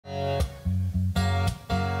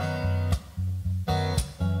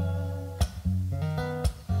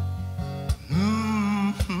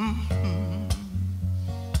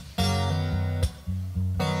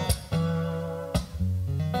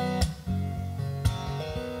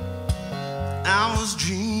I was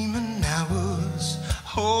dreaming I was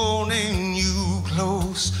holding you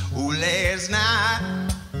close. Oh, last night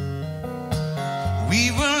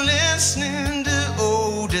we were listening to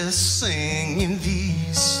Otis singing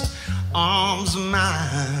these arms of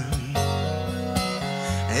mine.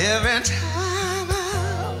 Every time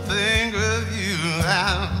I think of you, I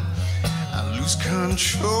lose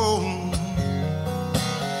control.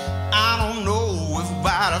 I don't know if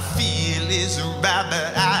what I feel is right,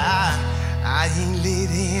 but I ain't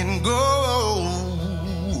letting go.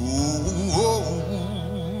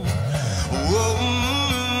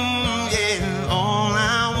 Yeah, all I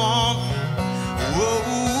want,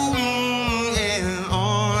 yeah,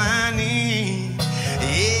 all I need,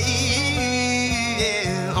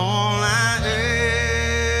 yeah, all I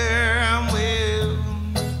am. Well,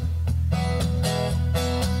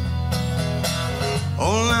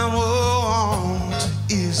 all I want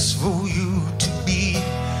is for you to be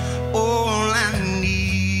all I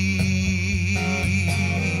need.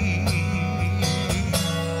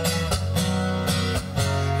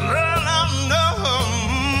 Lord, I know,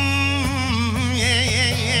 yeah,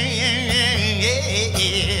 yeah, yeah, yeah, yeah,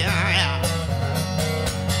 yeah.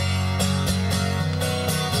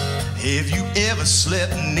 Have you ever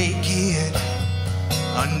slept naked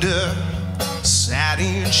under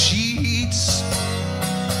satin sheets?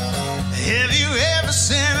 Have you ever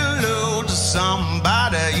said hello to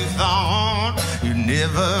somebody you thought you'd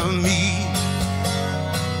never meet?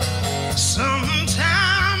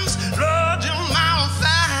 Sometimes, Lord, you might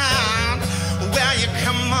find where you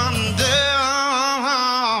come under.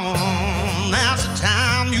 Now's the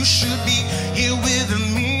time you should be here with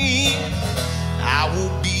me. I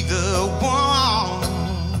will be the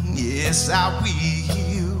one, yes, I will.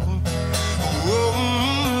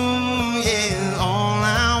 Oh, yeah, all I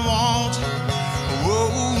want,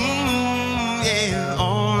 oh, yeah,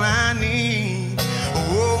 all I need,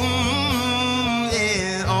 oh,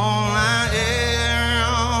 yeah, all I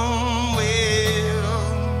am. Well,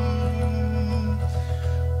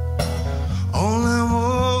 all I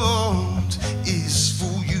want is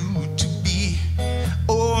for you to be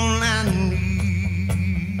all I need.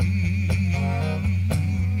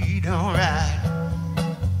 All right.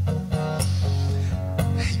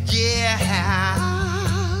 Yeah.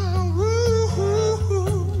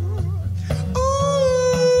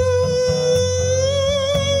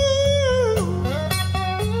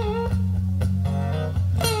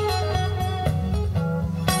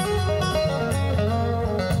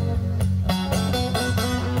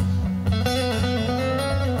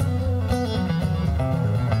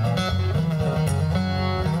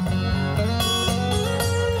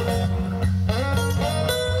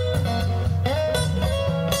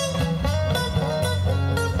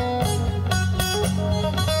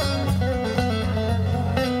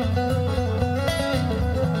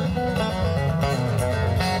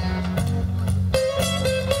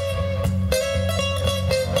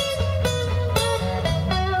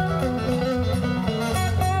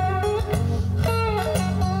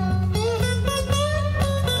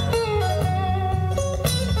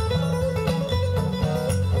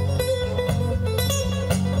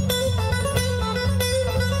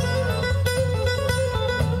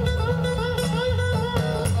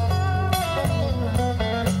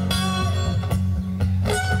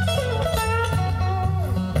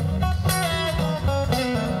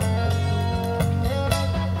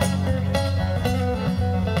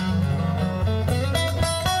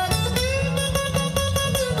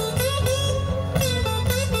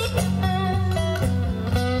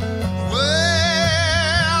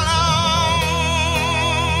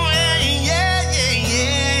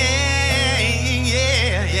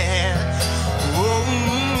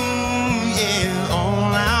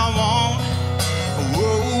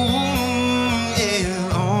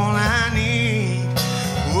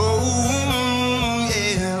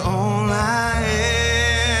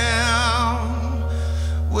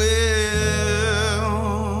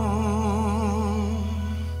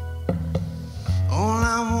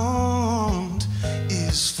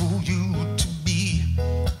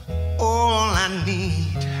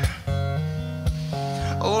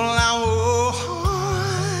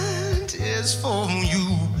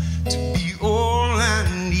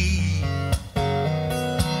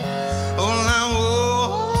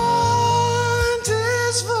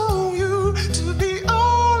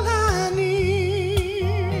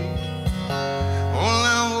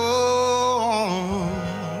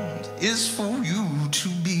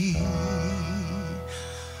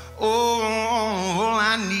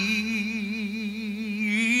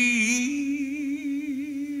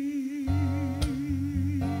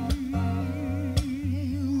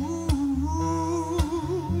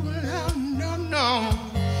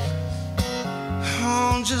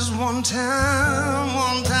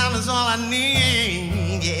 one time is all I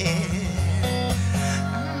need, yeah.